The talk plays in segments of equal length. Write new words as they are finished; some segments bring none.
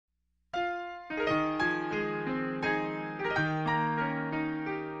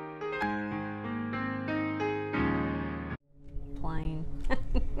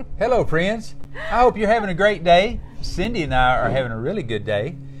Hello, friends. I hope you're having a great day. Cindy and I are having a really good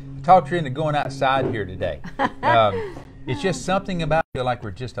day. I talked her into going outside here today. It's just something about it, feel like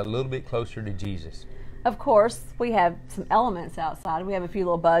we're just a little bit closer to Jesus. Of course, we have some elements outside. We have a few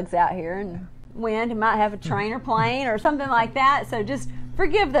little bugs out here and wind. We might have a train or plane or something like that. So just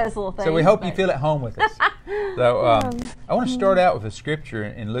forgive those little things. So we hope you feel at home with us. So I want to start out with a scripture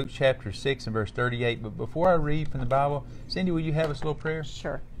in Luke chapter 6 and verse 38. But before I read from the Bible, Cindy, will you have us a little prayer?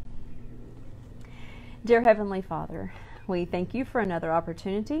 Sure. Dear Heavenly Father, we thank you for another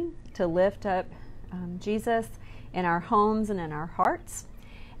opportunity to lift up Jesus in our homes and in our hearts.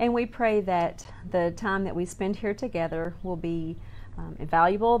 And we pray that the time that we spend here together will be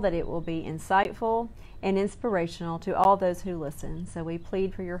valuable, that it will be insightful and inspirational to all those who listen. So we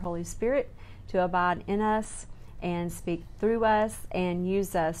plead for your Holy Spirit to abide in us and speak through us and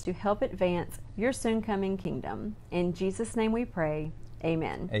use us to help advance your soon coming kingdom. In Jesus' name we pray.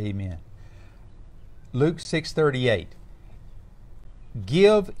 Amen. Amen. Luke 6:38.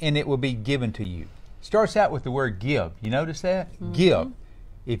 Give and it will be given to you. Starts out with the word give. You notice that? Mm-hmm. Give.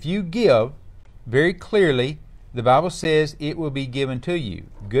 If you give, very clearly, the Bible says it will be given to you.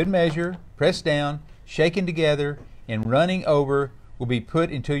 Good measure, pressed down, shaken together, and running over will be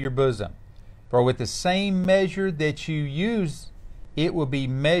put into your bosom. For with the same measure that you use, it will be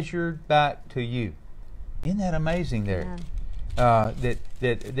measured back to you. Isn't that amazing there? Yeah. That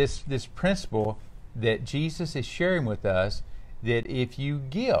this principle that Jesus is sharing with us, that if you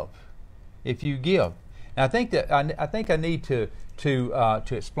give. Now, I think I need to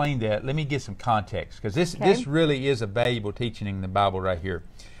explain that. Let me give some context, because this really is a valuable teaching in the Bible right here.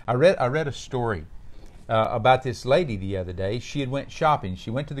 I read a story about this lady the other day. She had went shopping. She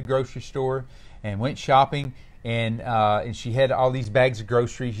went to the grocery store and went shopping, and she had all these bags of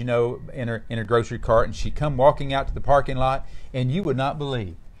groceries, you know, in her grocery cart. And she come walking out to the parking lot, and you would not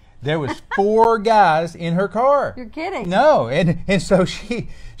believe, there was 4 guys in her car. You're kidding. No, and so she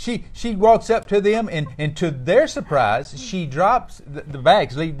walks up to them, and to their surprise, she drops the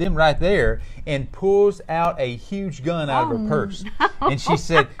bags, leave them right there, and pulls out a huge gun out of her purse. No. And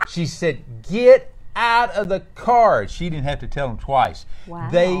she said, get out of the car. She didn't have to tell them twice.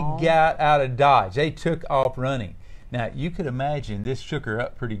 Wow. They got out of Dodge. They took off running. Now, you could imagine this shook her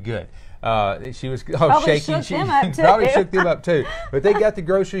up pretty good. She was shaking. She probably shook them up too. But they got the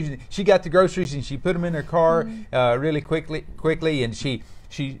groceries. She got the groceries and she put them in her car really quickly. And she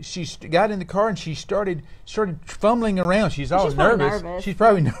got in the car and she started fumbling around. She's all nervous. She's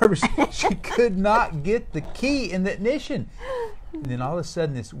probably nervous. She could not get the key in the ignition. And then all of a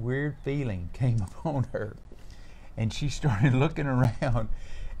sudden, this weird feeling came upon her, and she started looking around.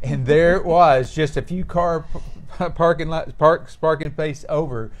 And there it was, just a few car parking space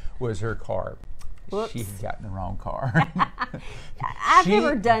over was her car. Whoops. She had gotten the wrong car. I've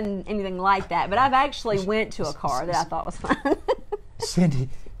never done anything like that, but I've actually went to a car that I thought was fun. Cindy,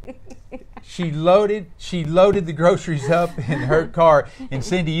 she loaded the groceries up in her car, and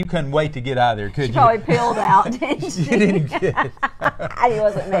Cindy, you couldn't wait to get out of there, could you? She probably peeled out, didn't she? You didn't get it. It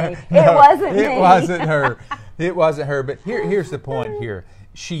wasn't me. No, it wasn't me. It wasn't her. It wasn't her. But here's the point here.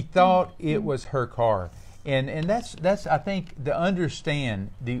 She thought it was her car, and that's I think to understand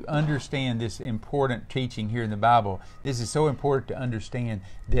this important teaching here in the Bible. This is so important to understand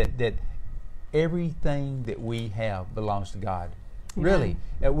that everything that we have belongs to God. Really,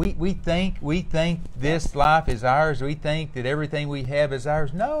 we think this life is ours. We think that everything we have is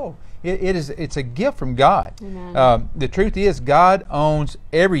ours. No, it's a gift from God. The truth is, God owns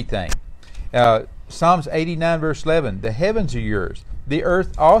everything. Psalms 89 verse 11, the heavens are yours. The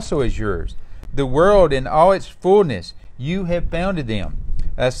earth also is yours. The world and all its fullness, you have founded them.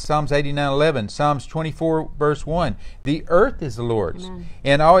 That's Psalms 89:11. Psalms 24 verse 1. The earth is the Lord's,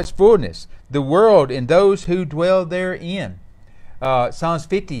 and all its fullness. The world and those who dwell therein. Psalms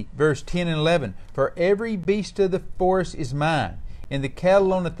 50 verse 10 and 11. For every beast of the forest is mine, and the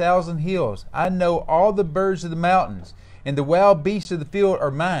cattle on 1,000 hills. I know all the birds of the mountains, and the wild beasts of the field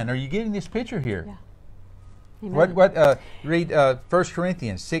are mine. Are you getting this picture here? Yeah. Amen. Read 1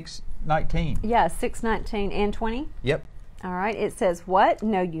 Corinthians 6:19. Yeah, 6:19 and 20. Yep. All right. It says, what?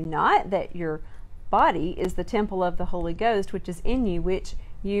 Know you not that your body is the temple of the Holy Ghost, which is in you, which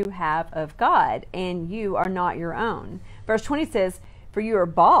you have of God, and you are not your own. Verse 20 says, for you are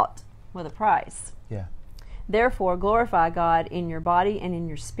bought with a price. Yeah. Therefore, glorify God in your body and in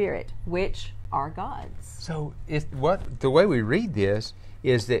your spirit, which are God's. So the way we read this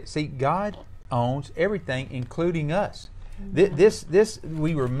is that, see, God owns everything, including us. This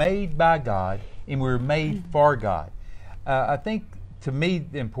we were made by God, and we were made for God. I think, to me,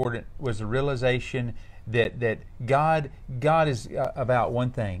 the important was the realization that God is about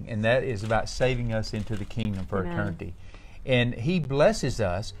one thing, and that is about saving us into the kingdom for Amen. eternity. And He blesses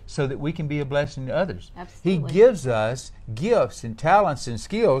us so that we can be a blessing to others. Absolutely. He gives us gifts and talents and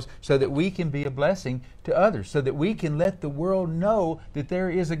skills so that we can be a blessing to others, so that we can let the world know that there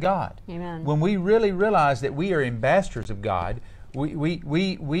is a God. Amen. When we really realize that we are ambassadors of God,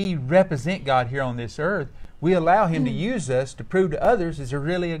 we represent God here on this earth, we allow Him to use us to prove to others is there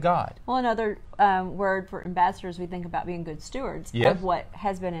really a God. Well, another word for ambassadors, we think about being good stewards Yes. of what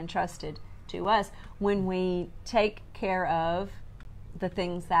has been entrusted to us. When we take care of the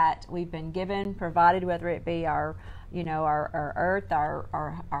things that we've been given, provided, whether it be our earth,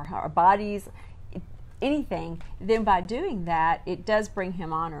 our bodies, anything, then by doing that, it does bring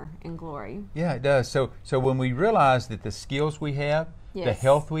Him honor and glory. Yeah, it does. So when we realize that the skills we have, the Yes.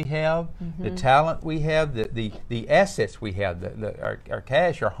 health we have, the talent we have, the assets we have, our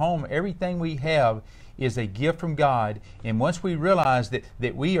cash, our home, everything we have is a gift from God. And once we realize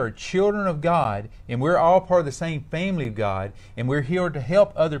that we are children of God and we're all part of the same family of God and we're here to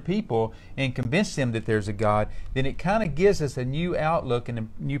help other people and convince them that there's a God, then it kind of gives us a new outlook and a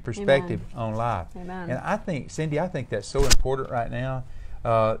new perspective on life. Amen. And I think, Cindy, that's so important right now.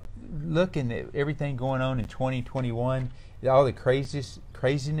 Looking at everything going on in 2021, all the craziness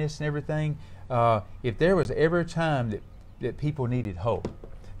and everything, if there was ever a time that people needed hope,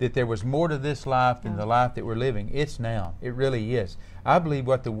 that there was more to this life than the life that we're living, it's now. It really is. I believe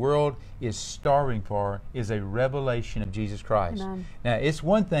what the world is starving for is a revelation of Jesus Christ. Amen. Now, it's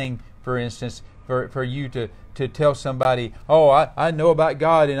one thing, for instance, for you to tell somebody, oh, I know about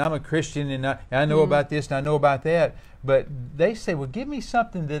God and I'm a Christian and I know about this and I know about that. But they say, well, give me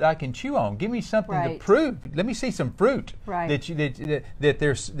something that I can chew on. Give me something Right. to prove. Let me see some fruit Right.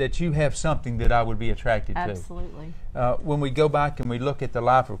 that you have something that I would be attracted to. Absolutely. When we go back and we look at the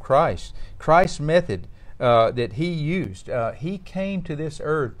life of Christ's method that He used, He came to this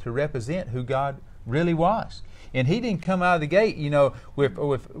earth to represent who God really was. And He didn't come out of the gate,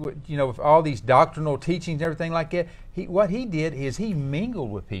 with all these doctrinal teachings and everything like that. What He did is He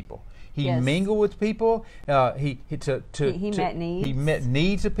mingled with people. He Yes. mingled with people. He met needs. He met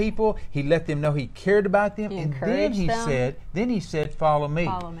needs of people. He let them know He cared about them. He And encouraged them. then he said, "Follow me."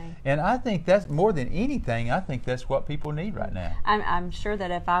 Follow me. And I think that's more than anything. I think that's what people need right now. I'm sure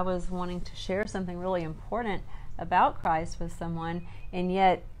that if I was wanting to share something really important about Christ with someone, and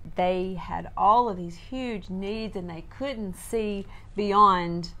yet they had all of these huge needs and they couldn't see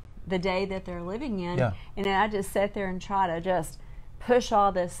beyond the day that they're living in, Yeah. and I just sat there and try to just push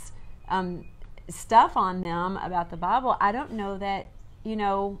all this stuff on them about the Bible, I don't know that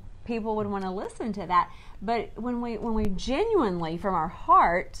people would want to listen to that. But when we genuinely, from our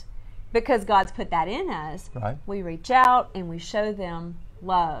heart, because God's put that in us, Right. we reach out and we show them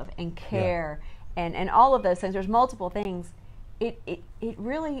love and care and all of those things. There's multiple things. It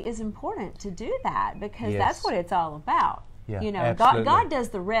really is important to do that because Yes. that's what it's all about. Yeah, God does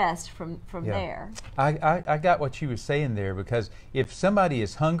the rest from Yeah. there. I got what you were saying there, because if somebody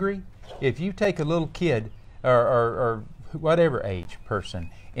is hungry, if you take a little kid or whatever age person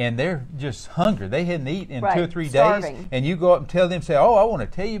and they're just hungry, they hadn't eaten in Right. 2 or 3 days, Starving. and you go up and tell them, say, "Oh, I want to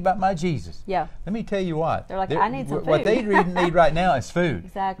tell you about my Jesus." Yeah. Let me tell you what. They're like, "I need some What food." they need right now is food.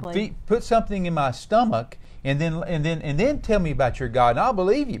 Exactly. Put something in my stomach, and then tell me about your God, and I'll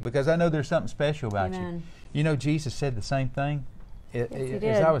believe you because I know there's something special about Amen. you. Jesus said the same thing. Yes, he As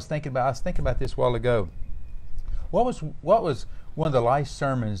did. I was thinking about this a while ago. What was one of the last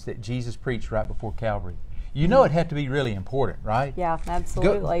sermons that Jesus preached right before Calvary? You know it had to be really important, right? Yeah,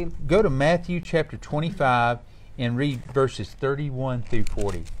 absolutely. Go to Matthew chapter 25 and read verses 31 through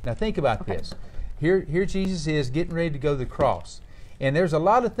 40. Now think about this. Here Jesus is getting ready to go to the cross. And there's a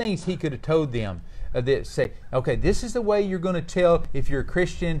lot of things He could have told them that say, okay, this is the way you're going to tell if you're a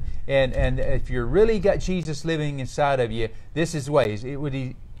Christian and if you're really got Jesus living inside of you, this is the way.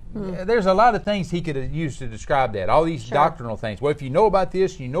 There's a lot of things He could have used to describe that. All these doctrinal things. Well, if you know about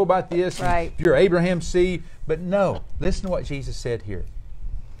this, you know about this. Right. If you're Abraham's seed. But no, listen to what Jesus said here.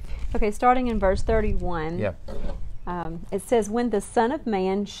 Okay, starting in verse 31. Yeah. It says, "When the Son of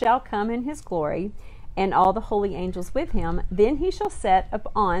Man shall come in His glory, and all the holy angels with Him, then He shall set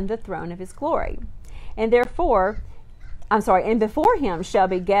upon the throne of His glory. And before Him shall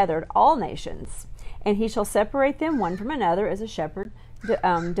be gathered all nations, and He shall separate them one from another, as a shepherd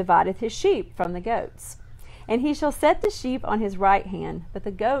divideth his sheep from the goats. And He shall set the sheep on His right hand, but the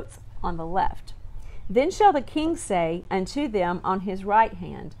goats on the left. Then shall the King say unto them on His right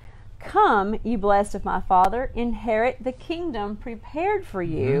hand, Come, ye blessed of my Father, inherit the kingdom prepared for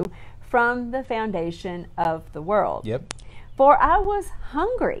you from the foundation of the world. Yep. For I was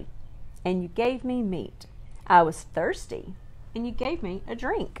hungry, and you gave me meat. I was thirsty, and you gave me a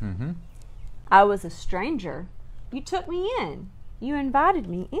drink. Mm-hmm. I was a stranger. You took me in. You invited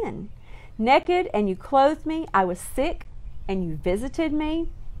me in. Naked, and you clothed me. I was sick, and you visited me.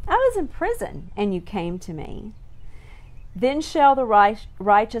 I was in prison, and you came to me. Then shall the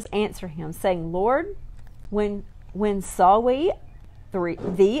righteous answer him, saying, Lord, when saw we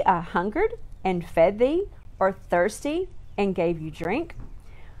thee hungered, and fed thee, or thirsty, and gave you drink?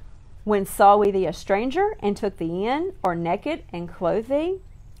 When saw we thee a stranger, and took thee in, or naked, and clothed thee?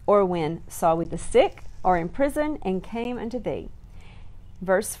 Or when saw we the sick, or in prison, and came unto thee?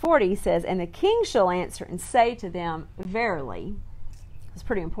 Verse 40 says, And the king shall answer and say to them, Verily, it's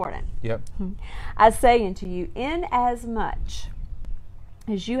pretty important. Yep. I say unto you, inasmuch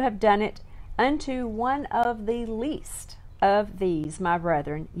as you have done it unto one of the least of these, my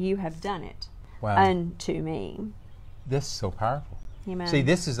brethren, you have done it unto me. This is so powerful. Amen. See,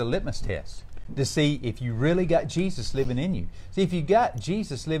 this is a litmus test to see if you really got Jesus living in you. See, if you got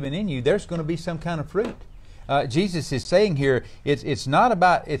Jesus living in you, there's going to be some kind of fruit. Jesus is saying here, it's not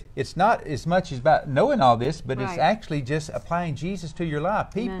as much as about knowing all this, but Right. it's actually just applying Jesus to your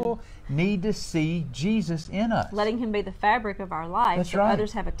life. People need to see Jesus in us. Letting Him be the fabric of our life, That's so right.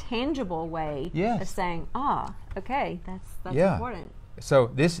 others have a tangible way Yes. of saying, okay, that's Yeah. important. So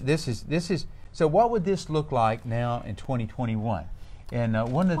this is. So what would this look like now in 2021? And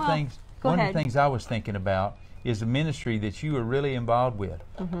one of the things I was thinking about is a ministry that you were really involved with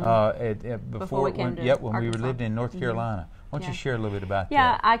Before we came to when we were Arkansas. living in North Carolina. Why don't you share a little bit about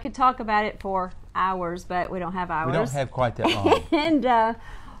Yeah, that? I could talk about it for hours, but we don't have hours. We don't have quite that long. And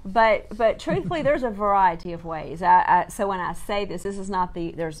but truthfully, there's a variety of ways. So when I say this is not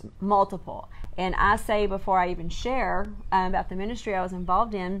there's multiple. And I say before I even share about the ministry I was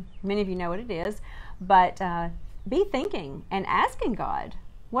involved in, many of you know what it is, but be thinking and asking God,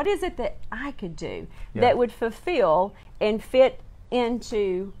 what is it that I could do that would fulfill and fit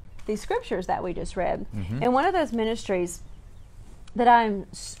into these scriptures that we just read? Mm-hmm. And one of those ministries that I'm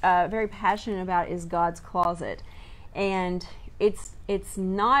very passionate about is God's Closet. And it's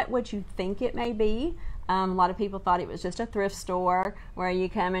not what you think it may be. A lot of people thought it was just a thrift store where you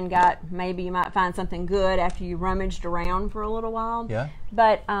come and maybe you might find something good after you rummaged around for a little while. Yeah.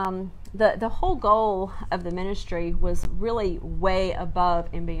 But the whole goal of the ministry was really way above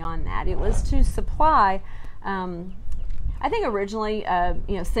and beyond that. It was to supply, I think originally,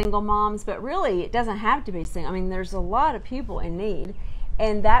 single moms, but really it doesn't have to be single. I mean, there's a lot of people in need.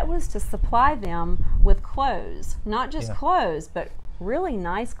 And that was to supply them with clothes, not just clothes, but really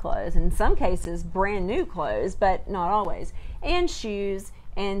nice clothes, in some cases brand new clothes, but not always, and shoes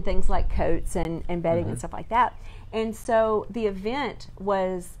and things like coats and bedding and stuff like that. And so the event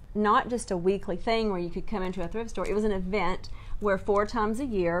was not just a weekly thing where you could come into a thrift store. It was an event where 4 times a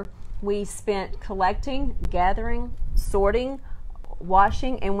year we spent collecting, gathering, sorting,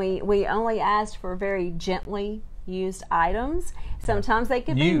 washing, and we only asked for very gently used items. Sometimes they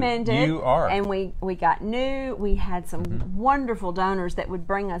could be mended. And we got new. We had some wonderful donors that would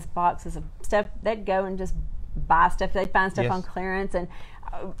bring us boxes of stuff. They'd go and just buy stuff. They'd find stuff on clearance, and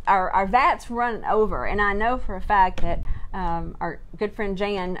our vats run over. And I know for a fact that our good friend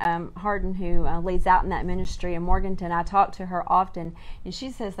Jan Harden, who leads out in that ministry in Morganton, I talk to her often, and she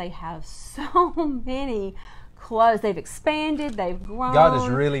says they have so many clothes. They've expanded, they've grown. God has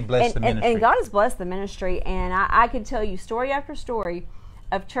really blessed the ministry. And God has blessed the ministry. And I could tell you story after story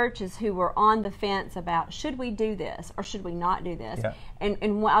of churches who were on the fence about, should we do this or should we not do this? Yeah. And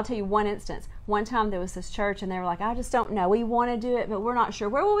I'll tell you one instance. One time there was this church and they were like, I just don't know. We want to do it, but we're not sure.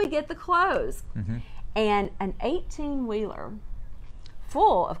 Where will we get the clothes? And an 18-wheeler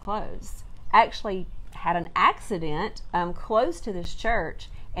full of clothes actually had an accident close to this church,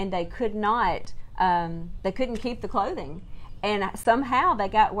 and they could not they couldn't keep the clothing, and somehow they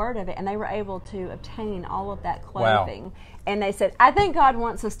got word of it, and they were able to obtain all of that clothing. Wow. And they said, I think God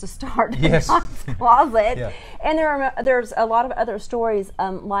wants us to start God's closet. And there's a lot of other stories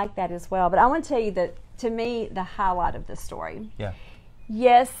like that as well. But I want to tell you that, to me, the highlight of this story,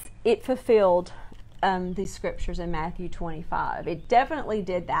 yes, it fulfilled these scriptures in Matthew 25. It definitely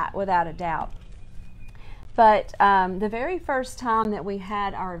did that, without a doubt. But the very first time that we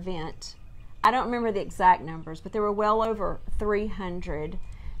had our event, I don't remember the exact numbers, but there were well over 300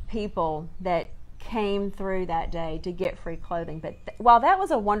 people that came through that day to get free clothing. But while that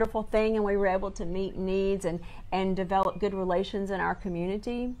was a wonderful thing and we were able to meet needs and develop good relations in our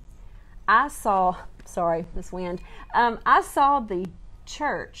community, I saw, this wind, I saw the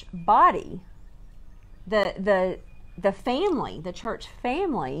church body, the family, the church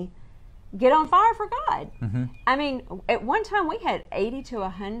family, get on fire for God. I mean, at one time we had 80 to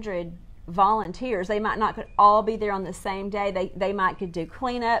 100 volunteers. They might not could all be there on the same day. They might could do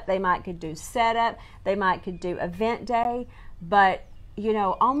cleanup. They might could do setup. They might could do event day. But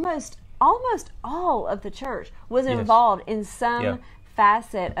almost all of the church was involved in some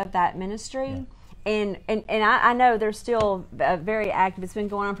facet of that ministry. And I know they're still very active. It's been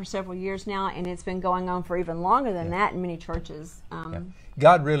going on for several years now, and it's been going on for even longer than that in many churches.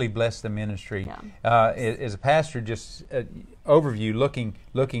 God really blessed the ministry. As a pastor, just overview,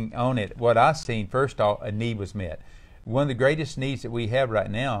 looking on it, what I've seen, first off, a need was met. One of the greatest needs that we have right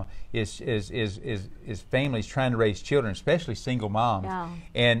now is families trying to raise children, especially single moms,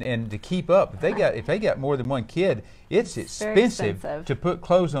 and to keep up. If they got more than one kid, it's expensive to put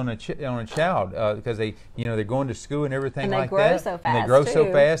clothes on a child because they're going to school and everything like that. And they grow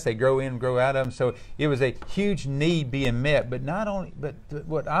so fast. They grow in and grow out of them. So it was a huge need being met. But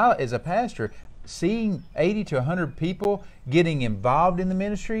what I, as a pastor, seeing 80 to 100 people getting involved in the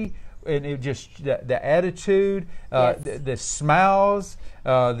ministry. And it just the attitude, the smiles,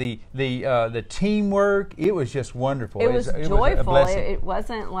 the teamwork. It was just wonderful. It was joyful. It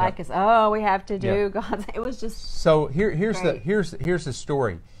wasn't like we have to do God's. It was just so. Here's the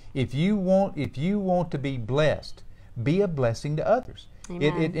story. If you want to be blessed, be a blessing to others.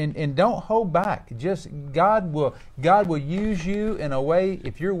 And don't hold back. Just God will use you in a way,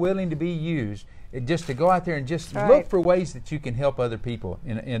 if you're willing to be used. Just to go out there and just look for ways that you can help other people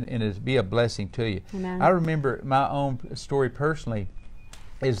and be a blessing to you. Amen. I remember my own story personally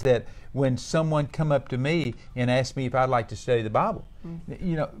is that when someone come up to me and asked me if I'd like to study the Bible,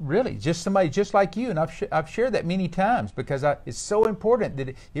 really, just somebody just like you, and I've shared that many times because it's so important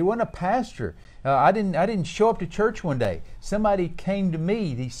that it wasn't a pastor. I didn't show up to church one day. Somebody came to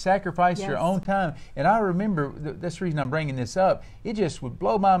me. They sacrificed their own time, and I remember that's the reason I'm bringing this up. It just would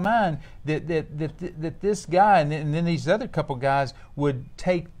blow my mind that this guy and then these other couple guys would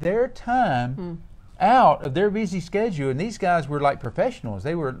take their time out of their busy schedule, and these guys were like professionals.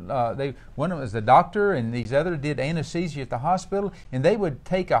 They were one of them was a doctor, and these other did anesthesia at the hospital, and they would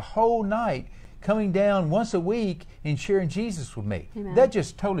take a whole night coming down once a week and sharing Jesus with me. Amen. That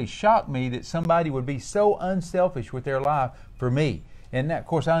just totally shocked me that somebody would be so unselfish with their life for me. And that, of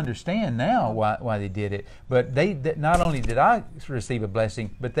course, I understand now why they did it. But not only did I receive a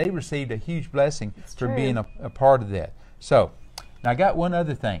blessing, but they received a huge blessing for being a part of that. So, now I got one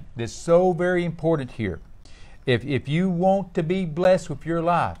other thing that's so very important here. If you want to be blessed with your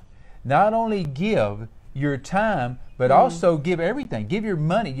life, not only give your time, but also give everything. Give your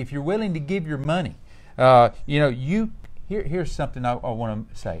money if you're willing to give your money. Here's something I want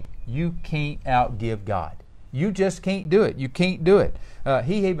to say. You can't outgive God. You just can't do it. You can't do it.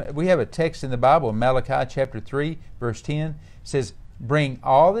 We have a text in the Bible, in Malachi chapter 3, verse 10, says, "Bring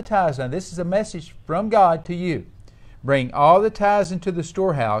all the tithes." Now this is a message from God to you. "Bring all the tithes into the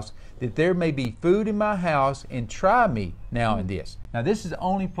storehouse, that there may be food in my house, and try me now in this." Now this is the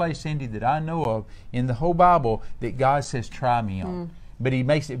only place, Cindy, that I know of in the whole Bible that God says try me on. But He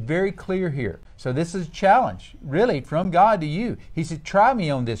makes it very clear here. So this is a challenge, really, from God to you. He said, try me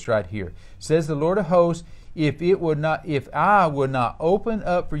on this right here. Says the Lord of hosts, if I would not open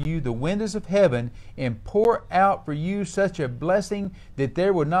up for you the windows of heaven and pour out for you such a blessing that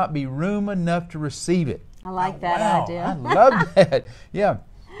there would not be room enough to receive it. I like that idea. I love that. Yeah.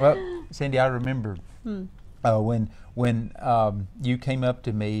 Well, Cindy, I remember when you came up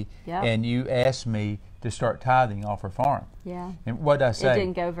to me and you asked me to start tithing off our farm. Yeah. And what did I say? It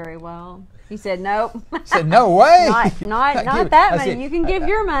didn't go very well. You said nope. I said no way. not that money. You can give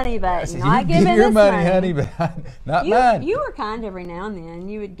your money, but said, not you giving give your this money, honey, but not mine. You were kind every now and then.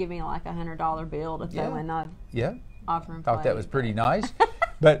 You would give me like $100 bill to throw in the offering plate. Thought that was pretty nice.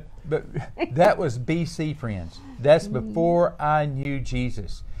 But that was BC, friends. That's before I knew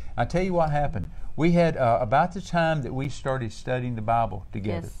Jesus. I tell you what happened. We had about the time that we started studying the Bible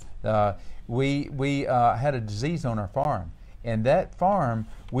together. We had a disease on our farm, and that farm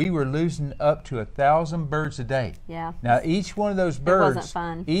we were losing up to 1,000 birds a day. Yeah. Now each one of those birds, wasn't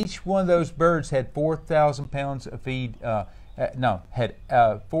fun. Each one of those birds had 4,000 pounds of feed. Had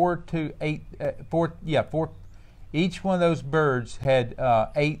 4 to 8. Each one of those birds had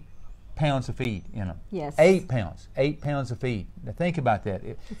 8 pounds of feed in them. Yes. 8 pounds. 8 pounds of feed. Now think about that.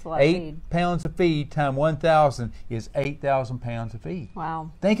 That's a lot of feed. 8 pounds of feed times 1,000 is 8,000 pounds of feed.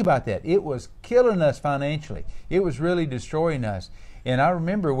 Wow. Think about that. It was killing us financially. It was really destroying us. And I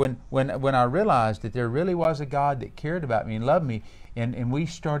remember when I realized that there really was a God that cared about me and loved me, and we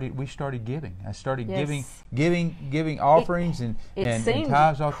started giving. I started giving offerings and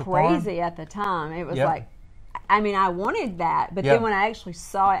tithes off the farm. It seemed crazy at the time. It was like, I mean, I wanted that, but Yeah. then when I actually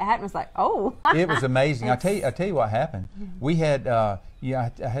saw it happen, I was like, oh. It was amazing. I tell you what happened. We had, I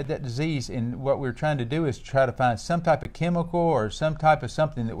had that disease, and what we were trying to do is try to find some type of chemical or some type of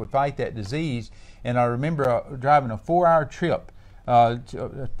something that would fight that disease. And I remember driving a 4-hour trip,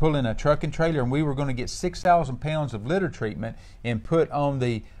 pulling a truck and trailer, and we were going to get 6,000 pounds of litter treatment and put on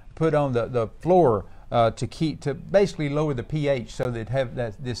the floor to basically lower the pH so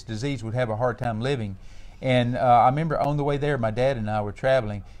that this disease would have a hard time living. And I remember on the way there, my dad and I were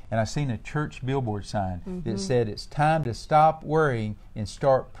traveling, and I seen a church billboard sign that said, "It's time to stop worrying and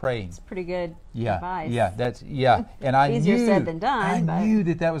start praying." It's pretty good Yeah, advice. And I Easier knew, said than done, but knew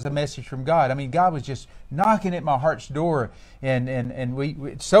that was a message from God. I mean, God was just knocking at my heart's door, and we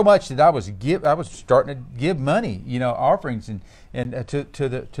so much that I was starting to give money, offerings and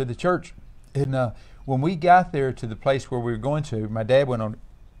to the church. And when we got there to the place where we were going to, my dad went on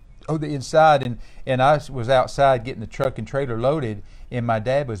the inside, and I was outside getting the truck and trailer loaded, and my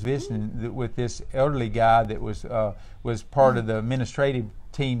dad was visiting with this elderly guy that was part of the administrative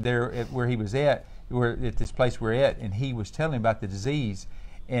team there where he was at this place we're at, and he was telling about the disease,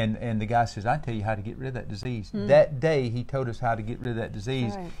 and the guy says, "I can tell you how to get rid of that disease." That day he told us how to get rid of that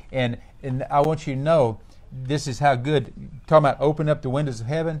disease. Right. And I want you to know, this is how good, talking about open up the windows of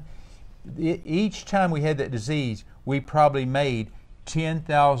heaven. Each time we had that disease, we probably made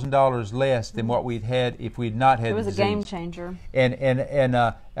 $10,000 less than what we'd had if we'd not had the disease. It was a game changer. And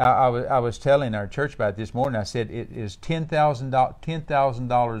I was telling our church about it this morning. I said it is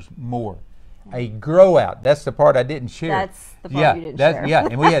 $10,000 more. A grow out. That's the part I didn't share. That's the part you didn't share. Yeah,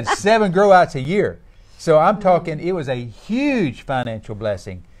 and we had 7 grow outs a year. So I'm talking, it was a huge financial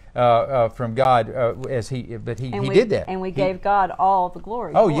blessing from God he did that. And we gave God all the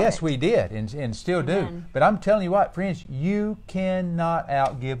glory. Oh, for yes, it. we did, and still do. Amen. But I'm telling you what, friends, you cannot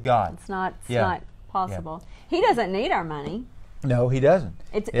outgive God. It's not possible. He doesn't need our money. No, he doesn't.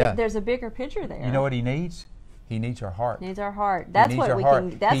 There's a bigger picture there. You know what he needs? He needs our heart. He needs our heart. That's what we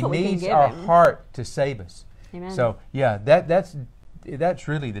can. That's what we can give him. He needs our heart to save us. Amen. So yeah, that's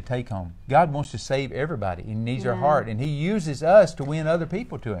really the take home. God wants to save everybody. He needs our heart, and He uses us to win other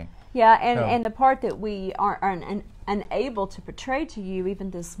people to Him. Yeah, and the part that we are unable to portray to you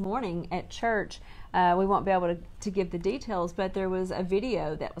even this morning at church, we won't be able to give the details, but there was a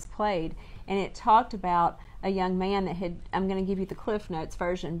video that was played, and it talked about a young man that I'm going to give you the Cliff Notes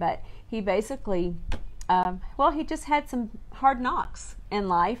version, but he basically, he just had some hard knocks in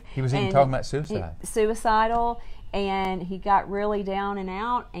life. He was even talking about suicide. Suicidal, and he got really down and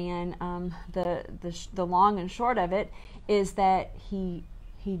out, and the long and short of it is that he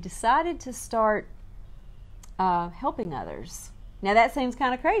decided to start helping others. Now that seems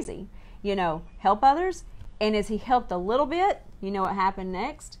kind of crazy, help others. And as he helped a little bit, you know what happened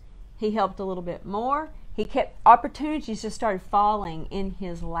next? He helped a little bit more. Opportunities just started falling in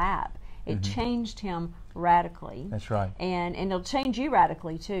his lap. It changed him radically. That's right. And it'll change you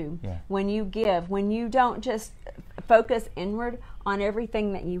radically too. Yeah. When you give, when you don't just focus inward on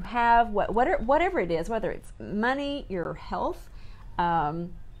everything that you have, whatever it is, whether it's money, your health, anything,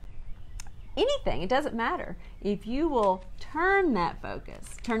 it doesn't matter. If you will turn that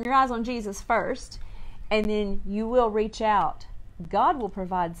focus, turn your eyes on Jesus first, and then you will reach out. God will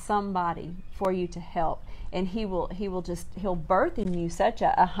provide somebody for you to help, and he'll birth in you such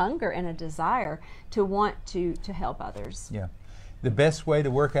a hunger and a desire to want to help others. Yeah. The best way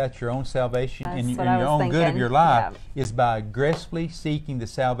to work out your own salvation and your own good of your thinking. life is by aggressively seeking the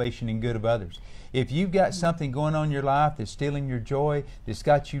salvation and good of others. If you've got something going on in your life that's stealing your joy, that's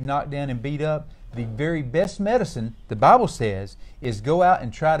got you knocked down and beat up, the very best medicine, the Bible says, is go out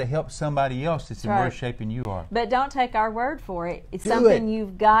and try to help somebody else that's in worse shape than you are. But don't take our word for it. It's something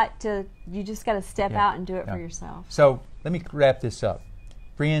you just got to step out and do it for yourself. So let me wrap this up.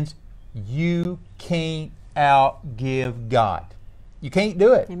 Friends, you can't outgive God. You can't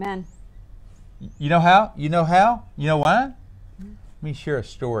do it. Amen. You know how? You know how? You know why? Let me share a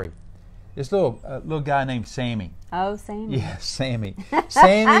story. This little guy named Sammy. Oh, Sammy. Yeah, Sammy.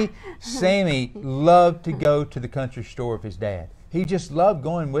 Sammy loved to go to the country store with his dad. He just loved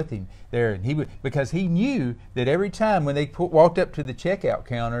going with him there, and because he knew that every time when they walked up to the checkout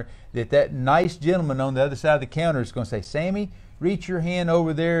counter, that nice gentleman on the other side of the counter is going to say, "Sammy, reach your hand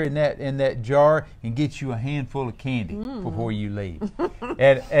over there in that jar and get you a handful of candy before you leave."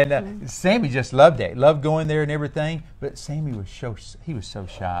 and Sammy just loved that. Loved going there and everything. But Sammy was so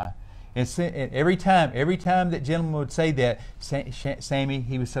shy. And every time that gentleman would say that, Sammy,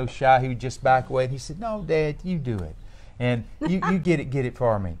 he was so shy, he would just back away. And he said, "No, Dad, you do it, and you get it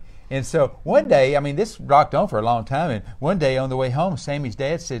for me." And so one day, this rocked on for a long time. And one day on the way home, Sammy's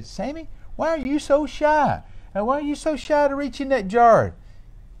dad said, "Sammy, why are you so shy?" And why are you so shy to reach in that jar?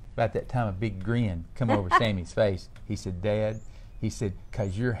 About that time, a big grin come over Sammy's face. He said, Dad, he said,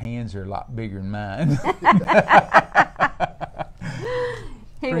 'cause your hands are a lot bigger than mine.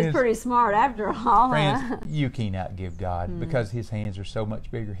 He was pretty smart after all. Friends, you can't outgive God because His hands are so much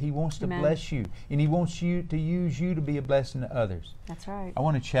bigger. He wants to bless you, and He wants you to use you to be a blessing to others. That's right. I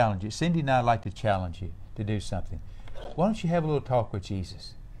want to challenge you. Cindy and I like to challenge you to do something. Why don't you have a little talk with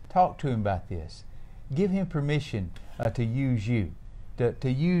Jesus? Talk to Him about this. Give Him permission to use you,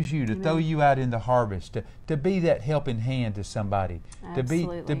 to use you, to throw you out in the harvest, to be that helping hand to somebody, to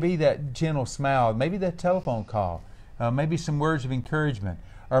be that gentle smile, maybe that telephone call, maybe some words of encouragement.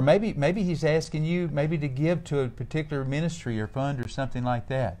 Or maybe He's asking you maybe to give to a particular ministry or fund or something like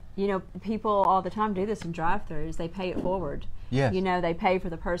that. You know, people all the time do this in drive-thrus. They pay it forward. Yes. You know, they pay for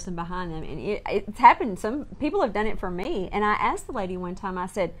the person behind them. And it's happened. Some people have done it for me. And I asked the lady one time, I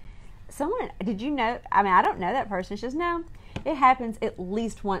said, did you know, I mean, I don't know that person. She says, no, it happens at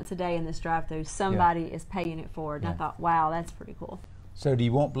least once a day in this drive-thru. Somebody is paying it forward. And I thought, wow, that's pretty cool. So do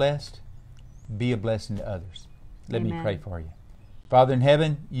you want blessed? Be a blessing to others. Let me pray for you. Father in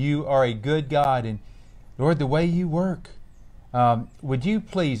heaven, you are a good God, and Lord, the way you work, would you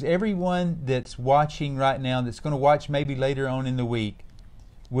please, everyone that's watching right now, that's going to watch maybe later on in the week,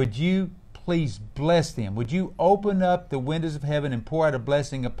 would you please bless them? Would you open up the windows of heaven and pour out a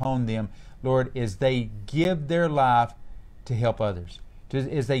blessing upon them, Lord, as they give their life to help others,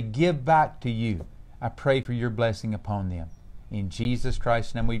 as they give back to you? I pray for your blessing upon them. In Jesus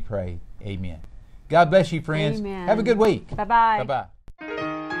Christ's name we pray. Amen. God bless you, friends. Amen. Have a good week. Bye-bye. Bye-bye.